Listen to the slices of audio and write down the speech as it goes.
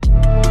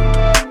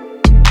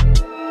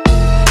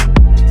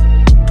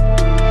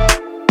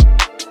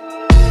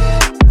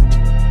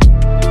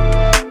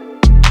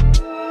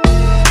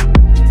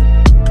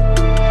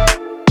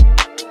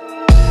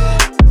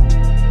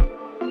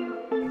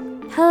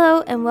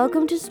and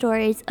welcome to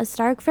Stories, a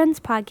Stark Friends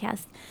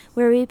podcast,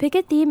 where we pick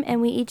a theme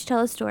and we each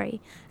tell a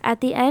story. At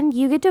the end,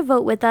 you get to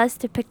vote with us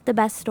to pick the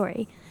best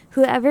story.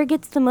 Whoever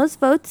gets the most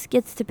votes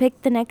gets to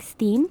pick the next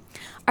theme.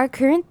 Our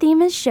current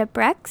theme is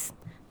shipwrecks,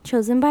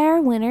 chosen by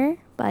our winner,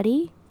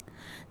 Buddy.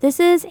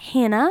 This is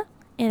Hannah,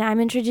 and I'm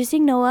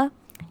introducing Noah,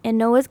 and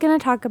Noah's going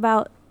to talk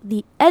about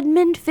the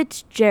Edmund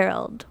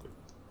Fitzgerald.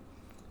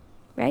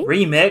 Right?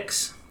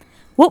 Remix.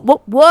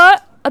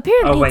 What?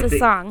 Apparently it's a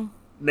song.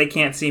 They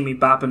can't see me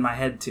bopping my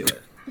head to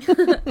it.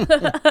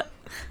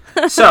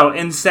 So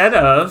instead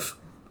of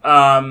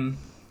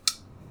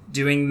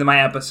doing my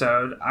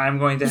episode, I'm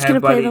going to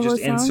have Buddy just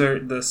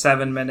insert the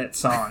 7-minute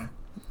song.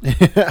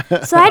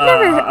 So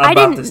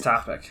about this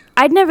topic.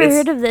 I'd never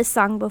heard of this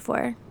song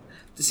before.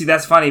 See,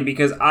 that's funny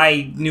because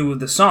I knew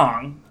the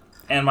song,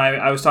 and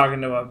I was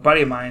talking to a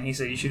buddy of mine, and he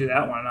said, you should do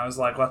that one. And I was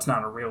like, well, that's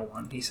not a real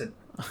one. He said,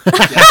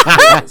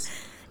 yeah, it is.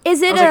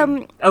 Is it I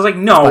was like,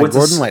 no, it's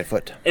Gordon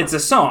Lightfoot. It's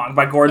a song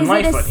by Gordon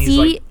Lightfoot. He's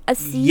like, a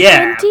sea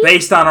yeah,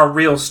 based on a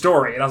real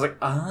story. And I was like,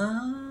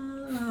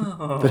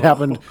 oh. That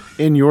happened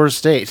in your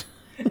state.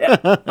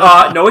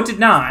 No, it did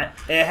not.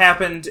 It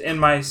happened in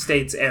my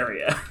state's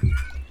area.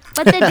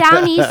 But the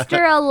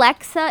Downeaster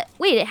Alexa...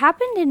 Wait, it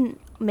happened in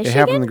Michigan? It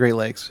happened in the Great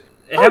Lakes.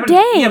 Dang.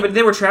 Yeah, but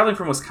they were traveling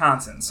from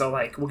Wisconsin, so,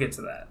 we'll get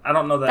to that. I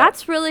don't know that.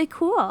 That's really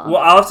cool. Well,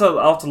 I'll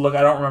have to look.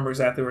 I don't remember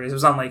exactly where it is. It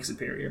was on Lake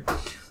Superior.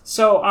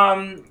 So,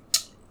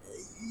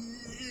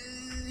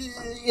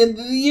 in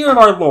the year of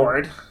our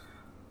Lord,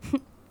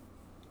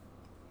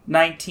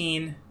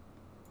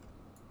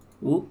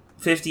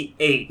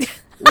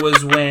 1958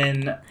 was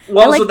when.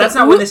 Well, so that's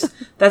not when this.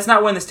 That's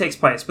not when this takes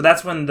place, but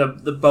that's when the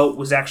boat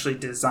was actually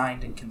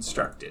designed and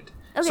constructed.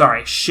 Okay.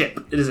 Sorry,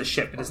 ship. It is a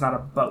ship. It is not a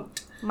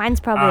boat. Mine's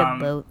probably a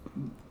boat.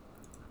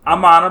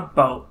 I'm on a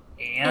boat,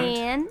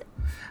 and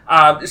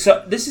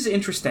so this is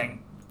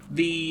interesting.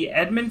 The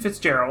Edmund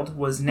Fitzgerald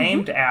was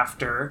named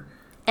after.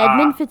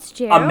 Edmund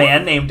Fitzgerald? A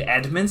man named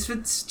Edmund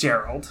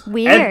Fitzgerald.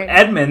 Weird.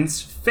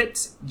 Edmunds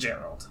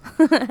Fitzgerald.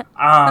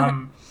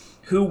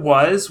 Who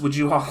was, would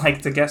you all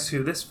like to guess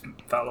who this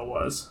fellow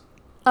was?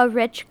 A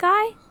rich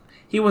guy?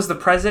 He was the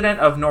president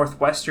of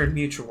Northwestern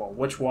Mutual,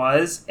 which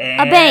was a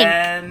bank.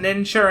 An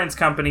insurance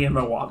company in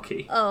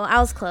Milwaukee. Oh, I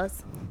was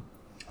close.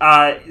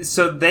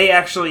 So they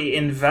actually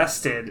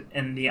invested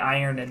in the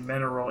iron and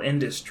mineral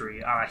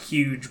industry on a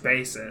huge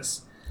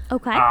basis.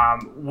 Okay.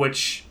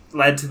 Which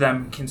led to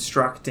them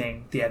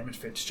constructing the Edmund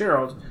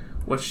Fitzgerald,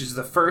 which is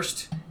the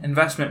first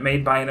investment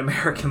made by an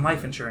American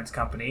life insurance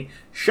company.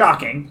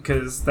 Shocking,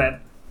 because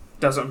that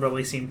doesn't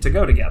really seem to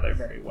go together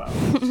very well.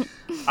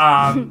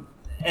 And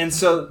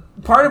so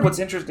part of what's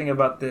interesting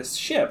about this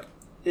ship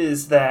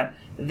is that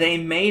they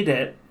made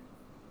it,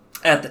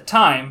 at the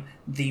time,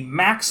 the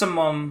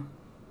maximum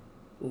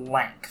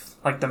length,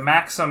 like the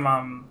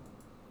maximum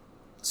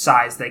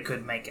size they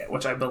could make it,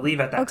 which I believe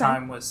at that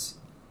time was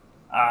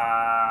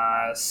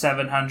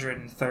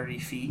 730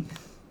 feet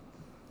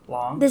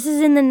long. This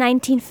is in the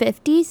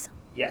 1950s?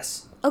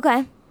 Yes.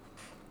 Okay.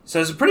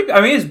 So it's it's big.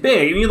 I mean,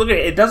 you look at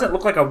it, it doesn't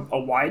look like a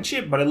wide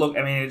ship, but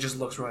it just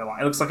looks really long.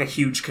 It looks like a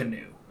huge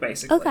canoe,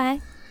 basically.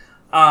 Okay.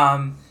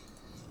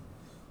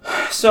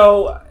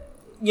 So,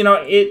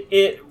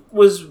 it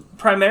was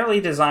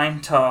primarily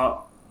designed to,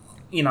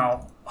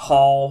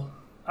 haul,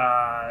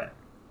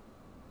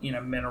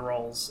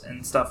 minerals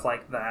and stuff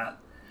like that.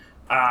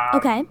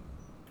 Okay.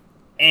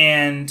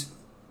 And,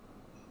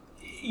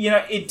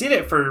 it did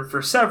it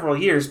for several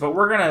years, but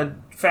we're going to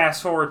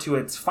fast forward to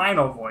its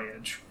final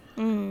voyage.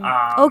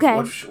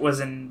 Which was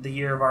in the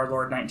year of our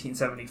Lord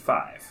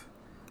 1975. Is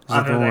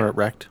that the one where it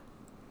wrecked?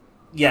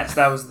 Yes,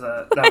 that was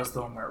the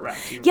one where it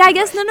wrecked. Yeah, I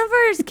guess none of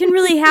ours can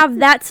really have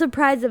that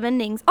surprise of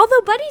endings.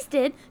 Although Buddy's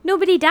did.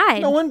 Nobody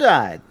died. No one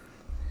died.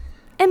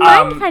 And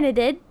mine kind of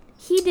did.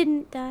 He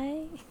didn't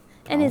die.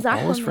 And his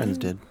Aquaman. All his friends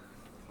did.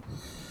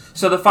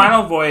 So the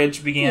final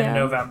voyage began in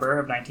November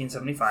of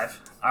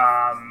 1975.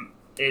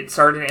 It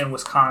started in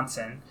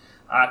Wisconsin.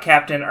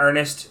 Captain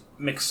Ernest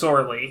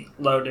McSorley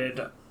loaded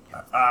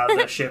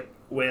the ship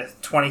with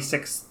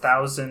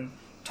 26,000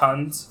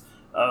 tons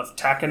of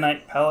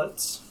taconite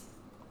pellets,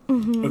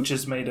 which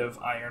is made of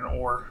iron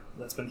ore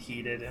that's been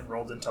heated and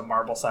rolled into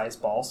marble-sized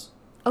balls.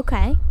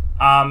 Okay.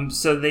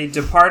 So they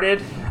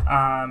departed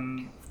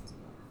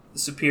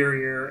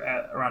Superior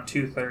at around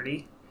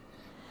 2:30.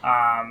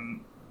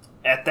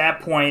 At that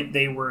point,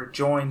 they were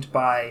joined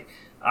by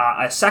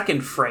a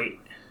second freight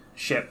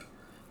ship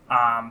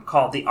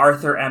called the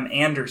Arthur M.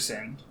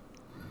 Anderson,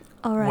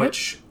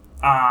 which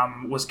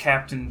was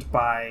captained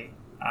by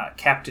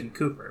Captain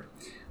Cooper,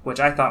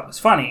 which I thought was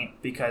funny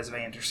because of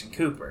Anderson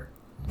Cooper.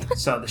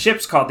 So the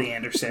ship's called the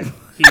Anderson.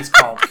 He's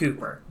called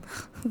Cooper.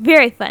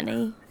 Very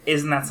funny.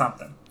 Isn't that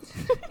something?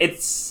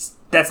 That's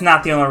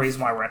not the only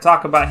reason why we're going to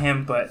talk about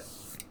him, but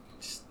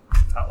just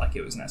felt like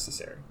it was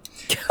necessary.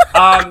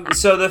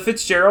 So the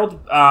Fitzgerald,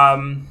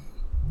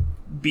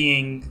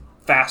 being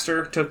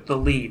faster, took the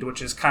lead,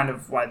 which is kind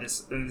of why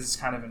this is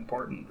kind of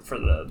important for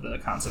the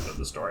concept of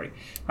the story.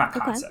 Not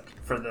concept,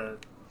 for the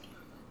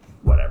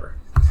whatever.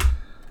 I'm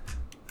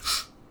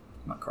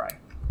gonna cry.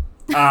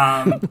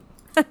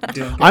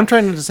 I'm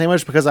trying not to say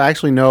much because I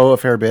actually know a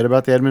fair bit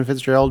about the Edmund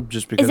Fitzgerald.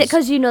 Just because is it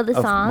because you know the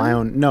of song? my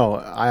own? No,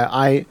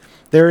 I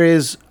there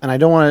is, and I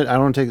don't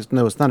want to take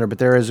Noah's thunder, but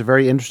there is a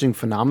very interesting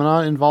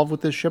phenomena involved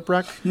with this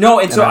shipwreck. No,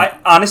 and so I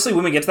honestly,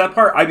 when we get to that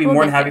part, I'd be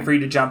more than happy there. for you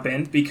to jump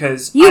in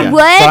because You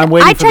would.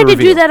 I tried to do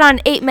reveal. that on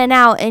 8 Men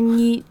Out,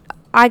 and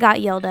I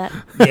got yelled at.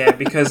 yeah,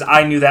 because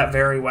I knew that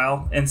very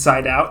well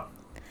inside out.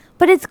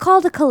 But it's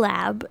called a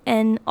collab,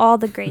 and all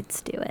the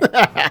greats do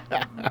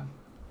it.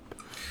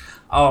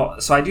 Oh,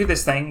 so I do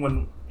this thing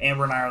when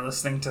Amber and I are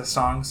listening to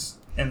songs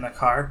in the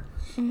car.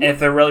 And if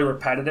they're really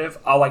repetitive,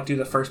 I'll like do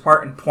the first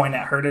part and point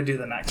at her to do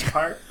the next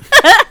part.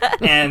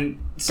 And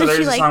so Does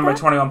there's she a song like by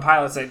 21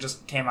 Pilots that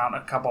just came out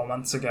a couple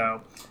months ago,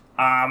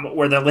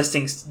 where they're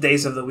listing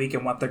days of the week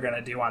and what they're going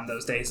to do on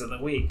those days of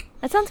the week.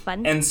 That sounds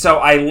fun. And so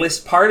I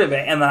list part of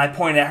it, and then I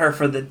point at her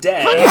for the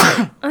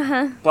day.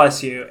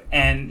 Bless you.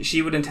 And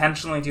she would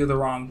intentionally do the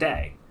wrong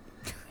day,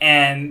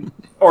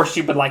 or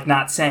she would like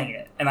not saying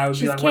it, and I would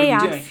be like, "What are you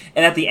doing?"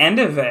 And at the end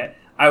of it,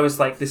 I was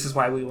like, "This is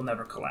why we will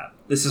never collab.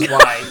 This is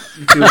why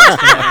you two of us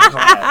can never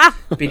collab,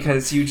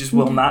 because you just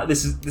will not.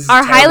 This is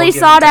our highly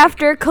sought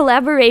after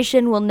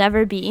collaboration will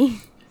never be."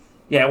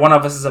 Yeah, one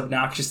of us is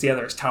obnoxious, the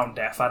other is tone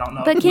deaf. I don't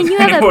know. But can you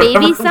have a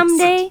baby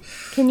someday?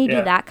 Can you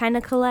do that kind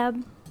of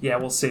collab? Yeah,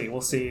 we'll see. We'll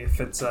see if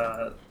it's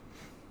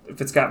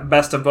got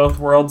best of both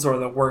worlds or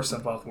the worst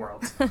of both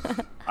worlds.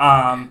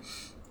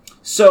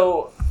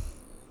 So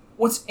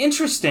what's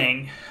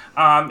interesting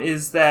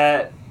is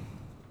that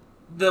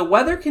the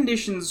weather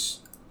conditions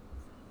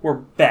were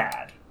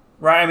bad,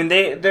 right? I mean,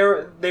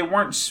 they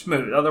weren't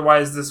smooth.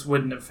 Otherwise, this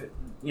wouldn't have.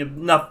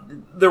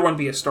 There wouldn't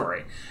be a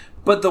story.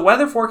 But the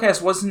weather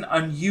forecast wasn't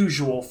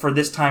unusual for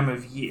this time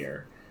of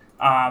year.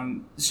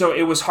 So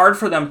it was hard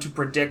for them to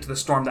predict the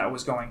storm that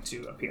was going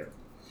to appear.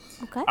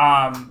 Okay.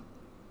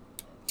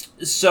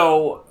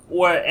 So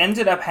what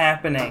ended up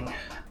happening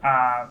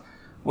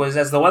was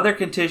as the weather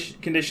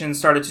conditions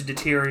started to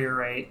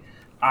deteriorate,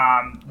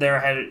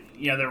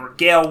 there were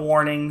gale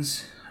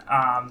warnings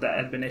that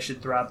had been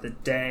issued throughout the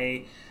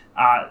day.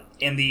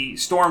 And the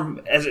storm,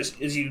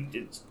 as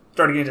you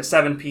started getting to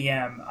 7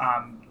 p.m.,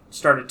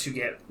 started to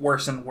get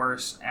worse and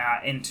worse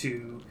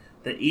into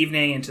the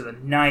evening, into the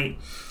night.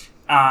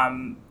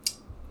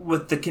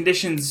 With the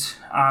conditions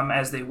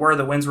as they were,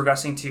 the winds were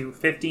gusting to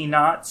 50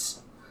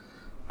 knots,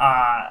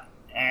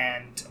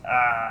 and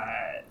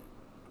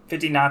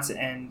 50 knots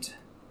and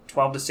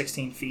 12 to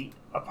 16 feet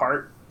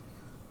apart,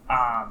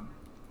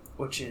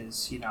 which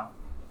is,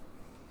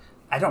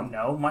 I don't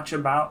know much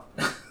about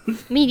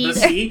Me the neither.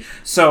 sea,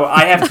 so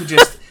I have to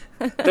just...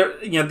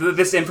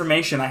 this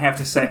information, I have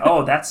to say,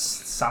 oh, that's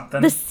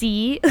something. The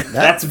sea.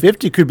 That's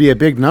 50 could be a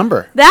big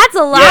number. That's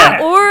a lot,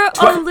 Yeah. or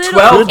a little.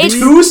 12 It's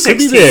to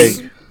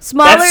 16.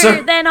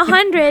 smaller than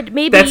 100,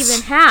 maybe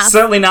even half.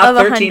 Certainly not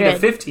of 13 to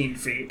 100, 15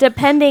 feet.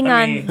 depending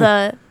I on mean,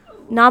 the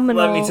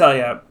nominal Let me tell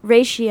you.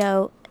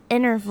 ratio,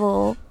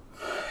 interval,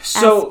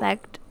 So,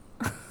 aspect.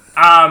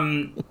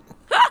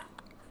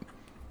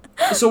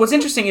 So what's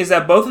interesting is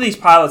that both of these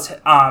pilots,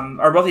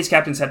 or both these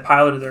captains, had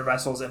piloted their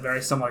vessels in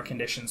very similar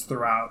conditions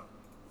throughout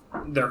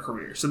their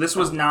career. So this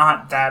was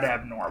not that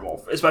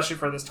abnormal, especially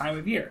for this time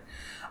of year.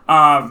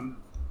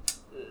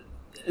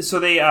 So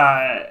they,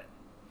 I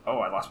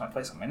lost my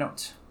place on my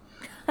notes.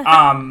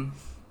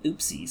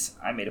 Oopsies.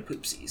 I made a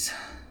poopsies.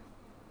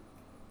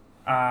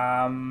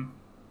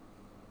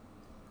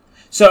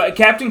 So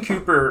Captain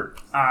Cooper,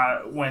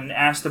 when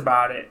asked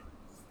about it,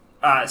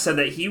 said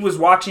that he was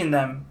watching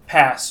them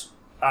pass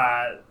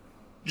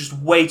just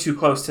way too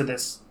close to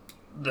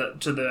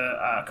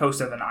the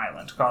coast of an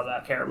island called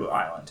Caribou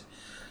Island.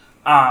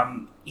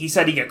 He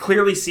said he could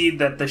clearly see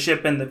that the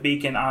ship and the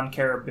beacon on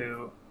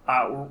Caribou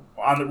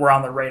were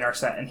on the radar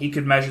set, and he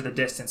could measure the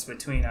distance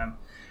between them.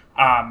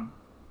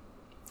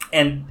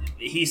 And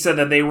he said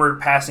that they were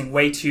passing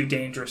way too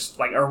dangerous,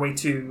 or way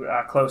too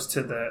close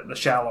to the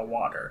shallow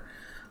water.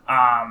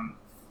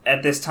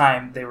 At this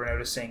time, they were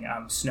noticing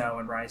snow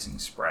and rising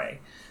spray.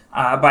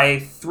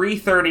 By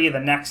 3:30 the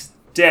next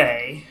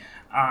day,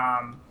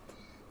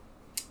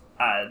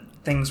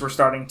 things were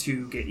starting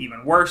to get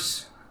even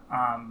worse.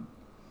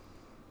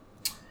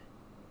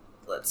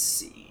 Let's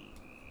see.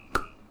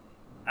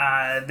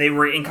 They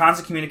were in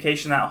constant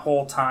communication that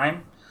whole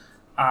time.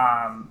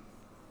 I'm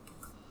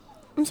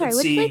sorry,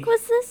 which see. lake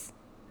was this?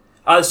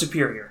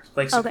 Superior.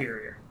 Lake Okay.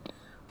 Superior.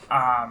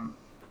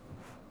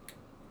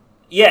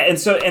 Yeah, and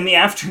so in the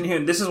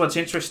afternoon, this is what's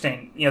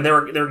interesting. They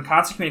were in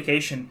constant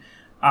communication.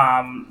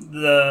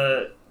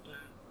 The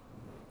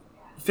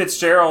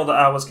Fitzgerald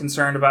was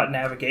concerned about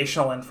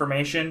navigational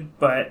information,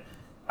 but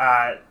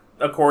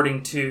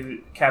according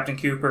to Captain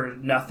Cooper,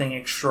 nothing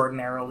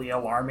extraordinarily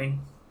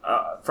alarming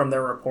from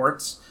their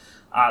reports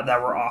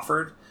that were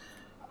offered.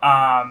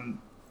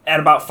 At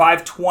about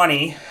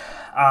 5:20,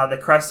 the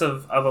crest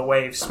of a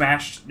wave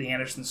smashed the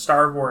Anderson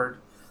starboard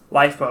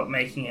lifeboat,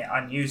 making it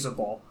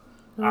unusable.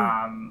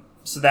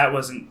 So that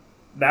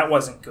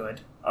wasn't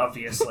good,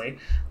 obviously.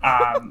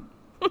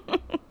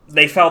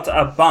 They felt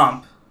a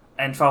bump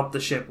and felt the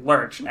ship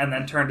lurch, and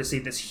then turned to see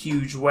this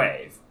huge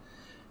wave.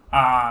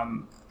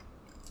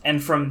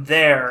 And from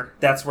there,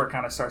 that's where it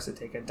kind of starts to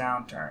take a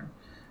downturn.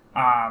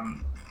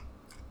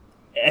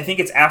 I think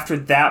it's after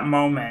that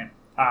moment,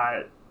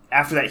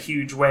 after that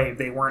huge wave,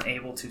 they weren't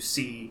able to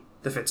see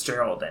the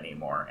Fitzgerald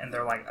anymore. And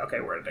they're like, okay,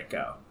 where did it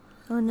go?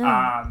 Oh,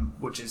 no.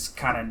 Which is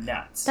kind of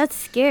nuts. That's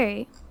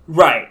scary.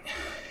 Right.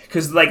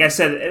 Because, like I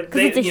said...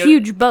 Because it's a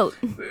huge boat.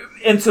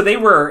 And so they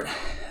were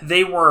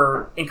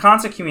in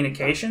constant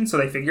communication, so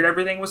they figured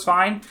everything was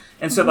fine.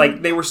 And so,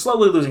 like, they were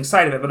slowly losing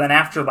sight of it. But then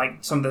after, like,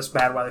 some of this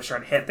bad weather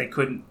started to hit, they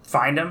couldn't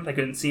find him. They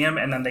couldn't see him.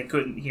 And then they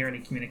couldn't hear any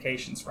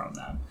communications from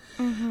them.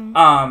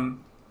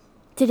 Mm-hmm.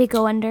 Did it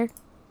go under?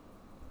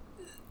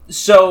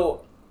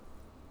 So,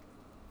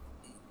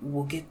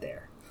 we'll get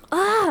there.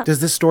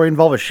 Does this story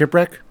involve a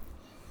shipwreck?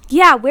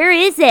 Yeah, where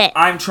is it?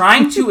 I'm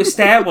trying to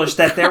establish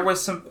that there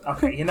was some...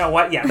 Okay, you know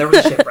what? Yeah, there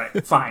was a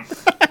shipwreck. Fine.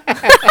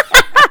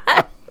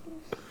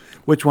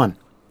 Which one?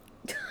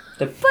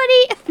 The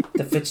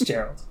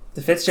Fitzgerald.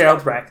 The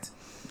Fitzgerald wrecked.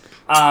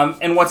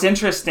 And what's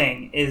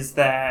interesting is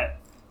that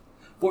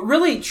what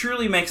really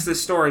truly makes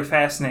this story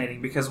fascinating,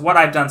 because what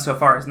I've done so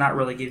far is not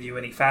really give you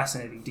any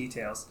fascinating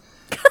details,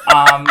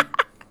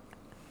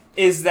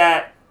 is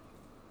that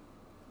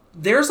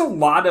there's a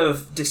lot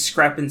of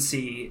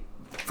discrepancy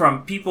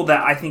from people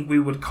that I think we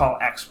would call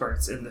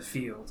experts in the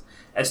field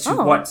as to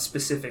what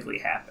specifically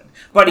happened.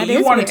 But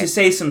you wanted to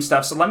say some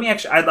stuff, so let me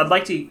actually... I'd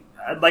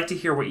like to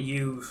hear what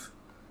you've...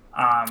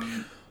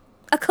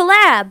 A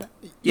collab.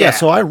 Yeah,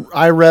 so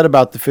I read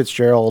about the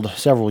Fitzgerald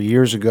several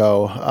years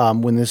ago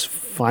when this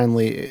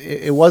finally...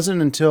 It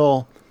wasn't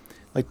until...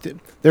 Like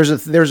there's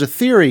a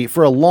theory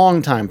for a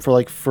long time,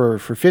 for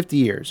 50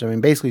 years. I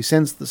mean, basically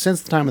since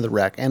the time of the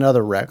wreck and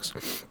other wrecks,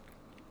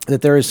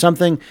 that there is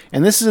something,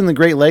 and this is in the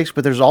Great Lakes,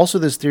 but there's also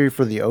this theory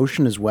for the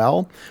ocean as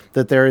well,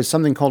 that there is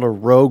something called a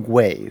rogue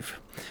wave.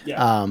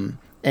 Yeah.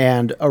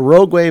 And a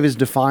rogue wave is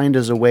defined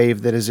as a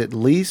wave that is at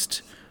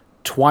least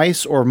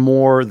twice or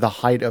more the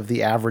height of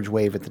the average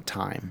wave at the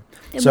time.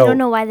 And we don't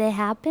know why they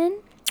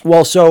happen?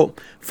 Well, so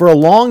for a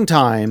long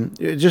time,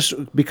 just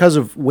because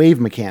of wave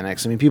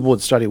mechanics, I mean, people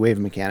would study wave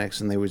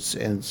mechanics, and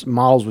and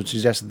models would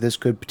suggest that this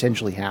could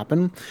potentially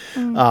happen.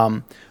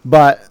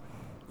 But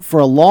for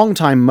a long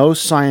time,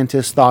 most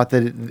scientists thought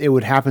that it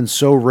would happen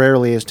so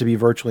rarely as to be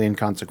virtually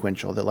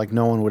inconsequential, that like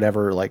no one would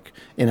ever like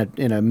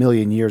in a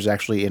million years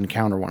actually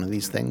encounter one of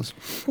these things.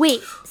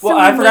 Wait. Well,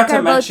 I forgot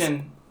to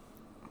mention.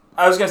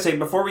 I was going to say,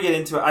 before we get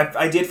into it,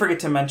 I did forget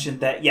to mention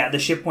that the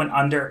ship went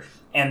under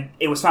and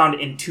it was found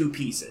in two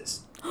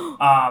pieces.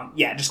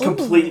 Just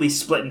completely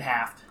split in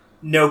half.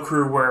 No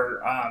crew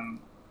were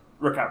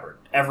recovered.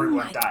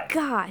 Everyone died.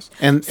 Gosh.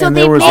 And so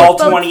there was all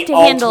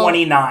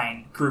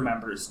 29 crew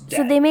members dead.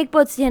 So they make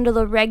boats to handle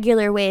the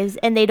regular waves,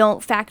 and they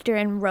don't factor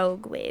in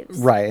rogue waves.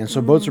 Right, and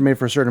so boats are made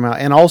for a certain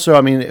amount. And also,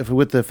 I mean, if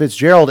with the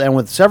Fitzgerald and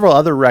with several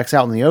other wrecks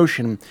out in the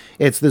ocean,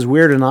 it's this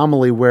weird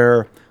anomaly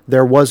where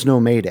there was no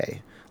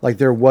mayday. Like,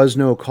 there was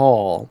no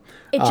call.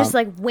 It just,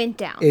 went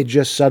down. It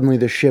just suddenly,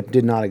 the ship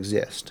did not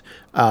exist.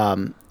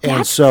 And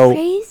That's so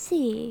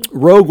crazy.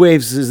 Rogue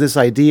waves is this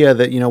idea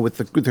that, with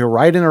the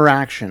right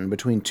interaction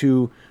between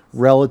two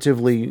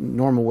relatively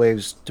normal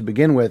waves to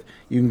begin with,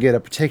 you can get a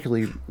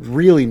particularly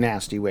really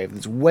nasty wave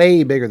that's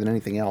way bigger than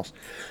anything else.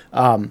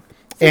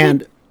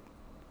 And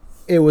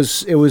it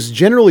was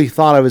generally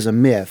thought of as a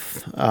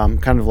myth,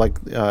 kind of like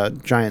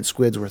giant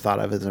squids were thought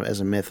of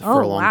as a myth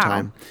for a long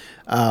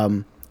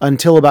time.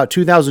 Until about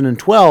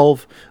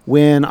 2012,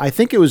 when I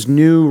think it was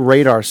new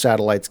radar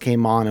satellites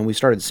came on and we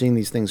started seeing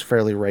these things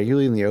fairly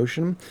regularly in the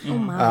ocean. Oh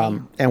my.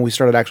 And we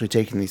started actually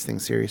taking these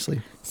things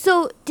seriously.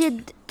 So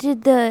did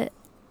the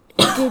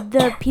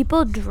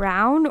people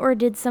drown, or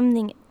did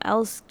something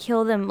else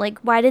kill them? Like,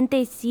 why didn't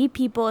they see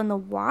people in the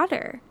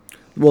water?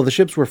 Well, the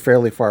ships were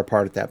fairly far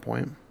apart at that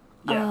point.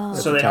 Yeah,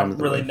 so they don't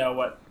really know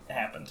what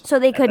happened. So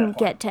they couldn't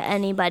get to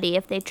anybody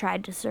if they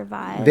tried to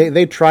survive.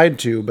 They tried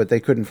to, but they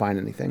couldn't find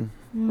anything.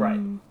 Right.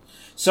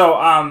 So,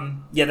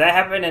 that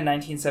happened in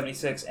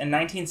 1976. In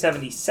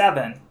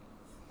 1977,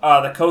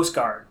 the Coast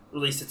Guard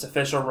released its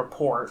official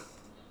report,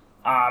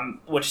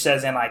 which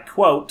says, and I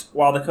quote,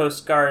 while the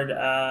Coast Guard...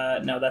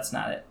 no, that's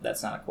not it.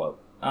 That's not a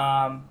quote.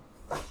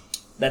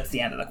 That's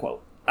the end of the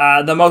quote.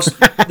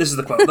 This is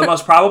the quote. The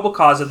most probable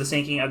cause of the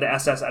sinking of the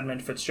SS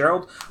Edmund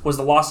Fitzgerald was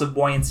the loss of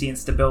buoyancy and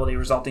stability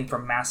resulting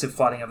from massive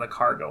flooding of the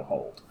cargo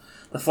hold.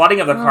 The flooding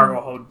of the cargo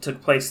hold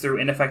took place through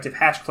ineffective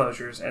hatch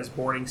closures as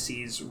boarding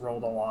seas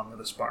rolled along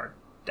the spar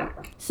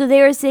deck. So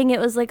they were saying it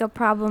was like a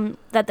problem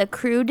that the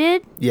crew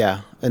did?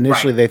 Yeah.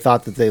 Initially, they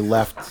thought that they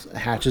left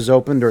hatches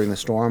open during the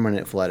storm and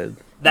it flooded.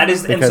 That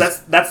is, and that's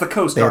the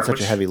Coast Guard. They had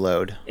such a heavy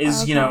load.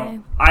 Is,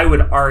 I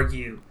would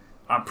argue,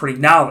 pretty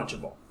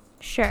knowledgeable.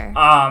 Sure.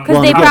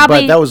 Because they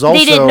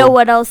didn't know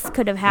what else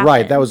could have happened.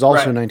 Right. That was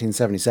also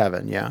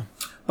 1977. Yeah.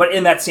 But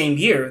in that same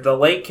year, the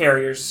Lake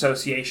Carriers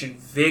Association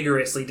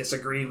vigorously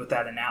disagreed with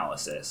that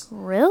analysis.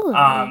 Really?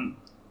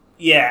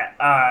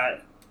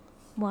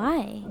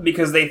 Why?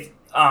 Because they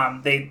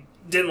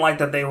didn't like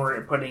that they were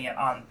putting it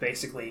on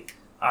basically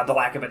the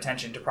lack of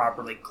attention to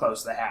properly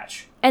close the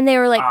hatch. And they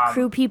were like,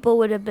 crew people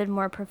would have been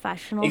more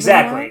professional.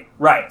 Exactly,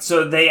 right.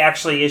 So they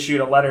actually issued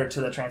a letter to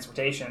the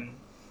Transportation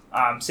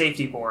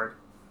Safety Board,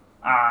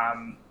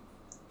 and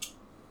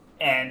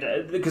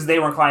because they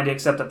were inclined to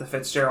accept that the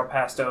Fitzgerald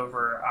passed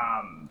over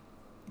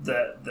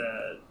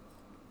the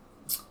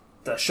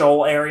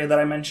shoal area that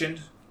I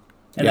mentioned,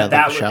 and Yeah,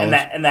 that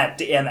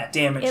the and that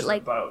damaged the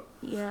boat.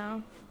 Yeah.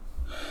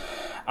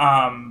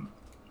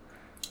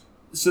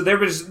 So there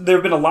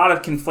have been a lot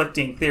of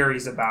conflicting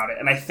theories about it,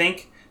 and I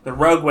think the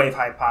rogue wave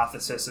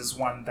hypothesis is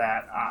one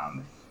that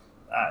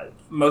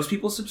most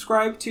people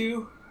subscribe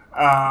to.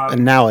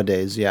 And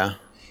nowadays, yeah.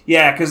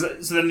 Yeah, because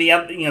so then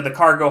the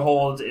cargo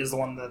hold is the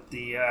one that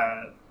the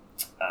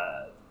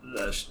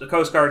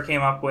Coast Guard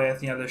came up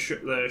with.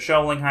 The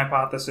shoaling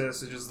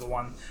hypothesis, which is the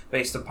one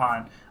based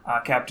upon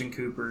Captain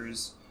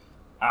Cooper's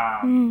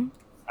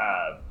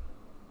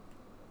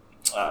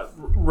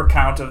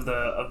recount of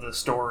the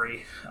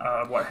story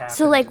of what happened.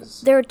 So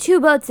there were two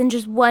boats and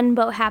just one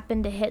boat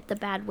happened to hit the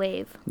bad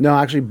wave. No,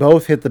 actually,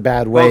 both hit the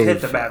bad wave. Both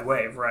hit the bad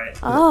wave, right?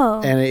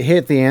 Oh. And it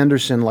hit the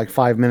Anderson like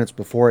 5 minutes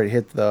before it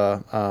hit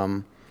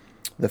the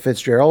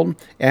Fitzgerald.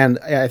 And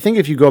I think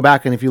if you go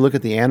back and if you look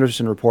at the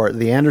Anderson report,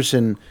 the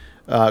Anderson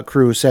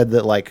crew said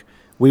that like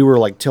we were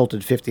like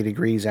tilted 50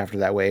 degrees after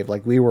that wave.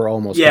 Like we were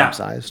almost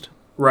capsized.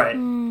 Right.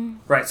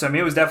 Right. So I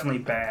mean, it was definitely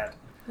bad.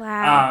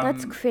 Wow,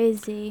 that's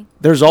crazy.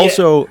 There's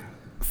also,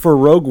 for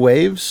rogue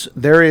waves,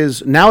 there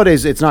is,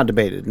 nowadays it's not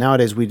debated.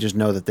 Nowadays we just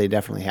know that they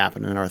definitely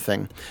happen in our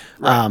thing.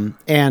 Right.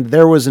 And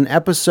there was an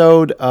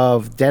episode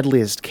of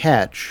Deadliest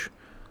Catch,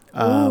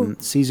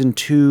 season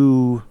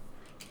 2,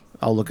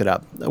 I'll look it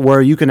up,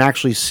 where you can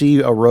actually see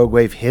a rogue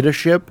wave hit a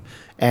ship,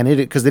 and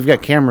because they've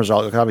got cameras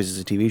all,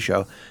 obviously it's a TV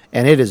show,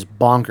 and it is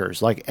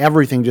bonkers. Like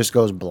everything just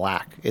goes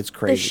black. It's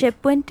crazy. The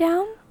ship went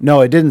down?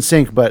 No, it didn't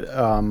sink, but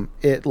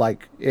it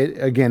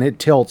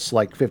tilts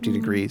like 50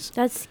 degrees.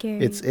 That's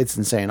scary. It's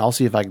insane. I'll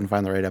see if I can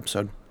find the right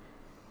episode.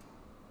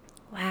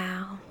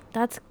 Wow,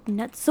 that's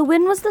nuts. So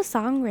when was the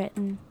song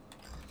written?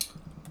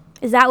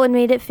 Is that what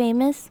made it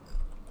famous?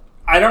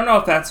 I don't know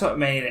if that's what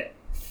made it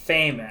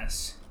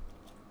famous,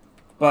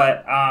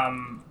 but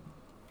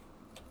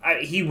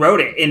he wrote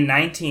it in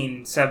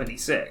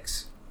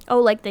 1976. Oh,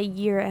 like the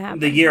year it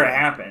happened. The year it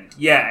happened,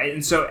 yeah.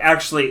 And so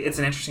actually, it's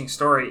an interesting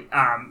story.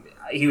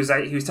 He was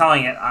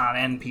telling it on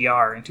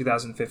NPR in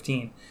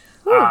 2015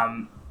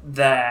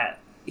 that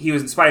he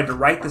was inspired to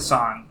write the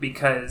song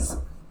because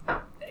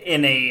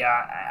in a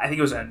I think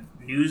it was a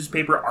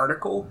newspaper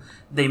article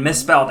they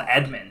misspelled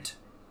Edmund.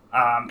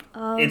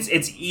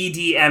 It's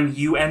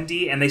Edmund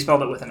and they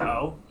spelled it with an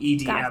O,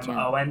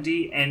 Edmond,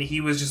 and he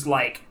was just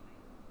like,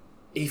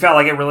 he felt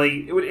like it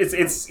really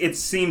it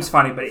seems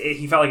funny, but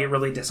he felt like it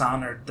really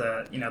dishonored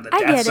the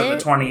deaths of the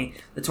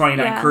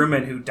 29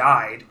 crewmen who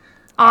died.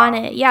 On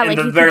it, yeah. And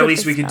the very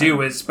least we could do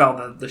was spell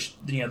the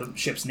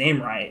ship's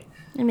name right.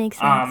 It makes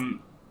sense.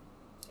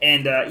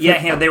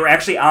 They were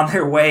actually on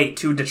their way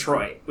to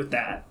Detroit with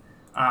that.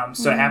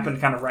 So it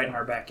happened kind of right in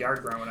our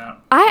backyard growing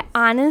up. I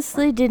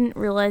honestly didn't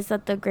realize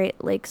that the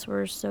Great Lakes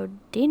were so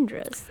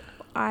dangerous.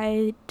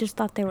 I just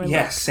thought they were.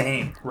 Yeah,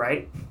 same,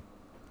 right?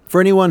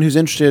 For anyone who's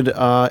interested,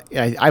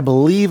 I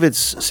believe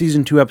it's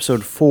season 2,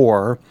 episode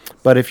 4.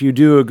 But if you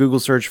do a Google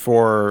search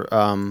for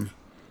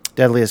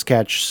Deadliest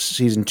Catch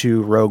season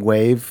 2 Rogue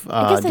Wave,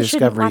 I guess I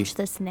shouldn't watch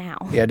this now.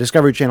 Yeah,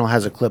 Discovery Channel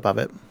has a clip of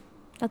it.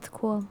 That's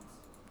cool.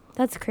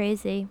 That's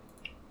crazy.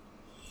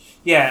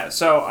 Yeah.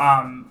 So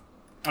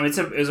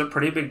it was a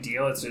pretty big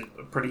deal. It's a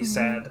pretty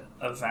sad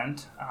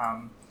event.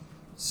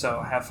 So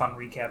have fun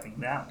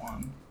recapping that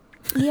one.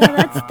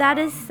 Yeah, that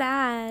is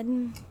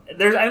sad.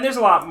 There's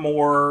a lot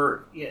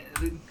more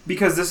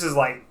because this is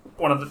like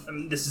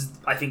this is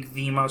I think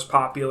the most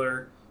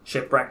popular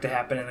shipwreck to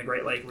happen in the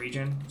Great Lake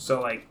region. So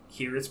like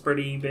here it's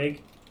pretty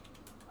big.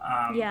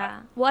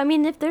 Yeah. Well, I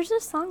mean, if there's a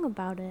song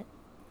about it,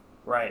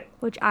 right?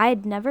 Which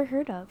I'd never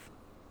heard of.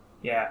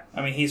 Yeah,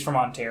 I mean he's from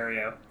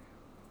Ontario,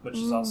 which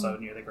is also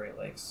near the Great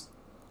Lakes.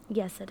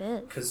 Yes, it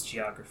is. Because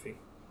geography.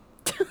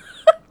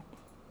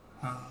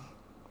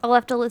 I'll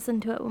have to listen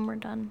to it when we're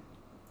done.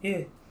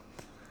 Yeah.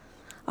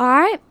 All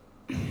right.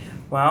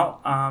 Well,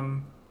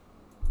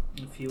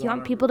 if you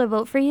want people to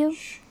vote for you?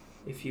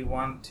 If you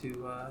want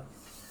to,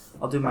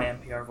 I'll do my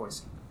NPR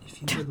voice. If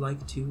you would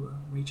like to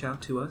reach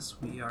out to us,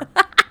 we are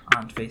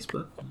on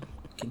Facebook. You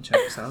can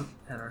check us out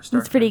at our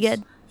Stark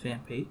Friends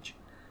fan page.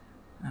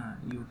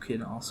 You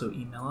can also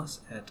email us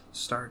at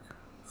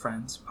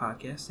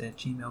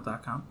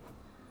starkfriendspodcast@gmail.com.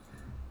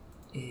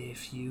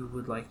 If you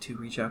would like to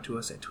reach out to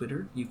us at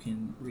Twitter, you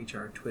can reach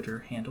our Twitter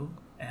handle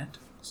at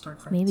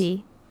StarkFriends.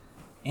 Maybe.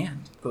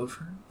 And vote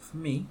for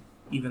me,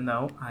 even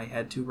though I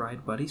had to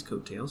ride Buddy's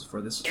coattails for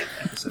this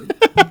episode.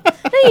 No,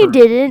 you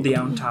didn't. The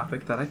own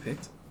topic that I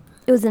picked.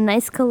 It was a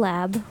nice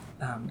collab.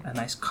 A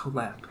nice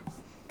collab.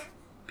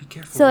 Be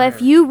careful. So if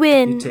you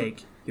win, you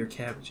take your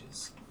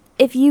cabbages.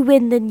 If you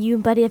win, then you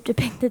and Buddy have to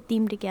pick the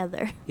theme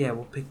together. Yeah,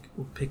 we'll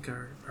pick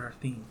our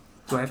theme.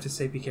 Do I have to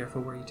say be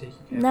careful where you take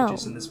your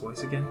cabbages in this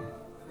voice again?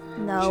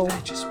 No. Should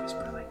I just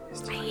whisper like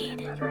this? I hate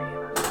it.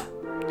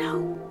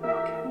 No.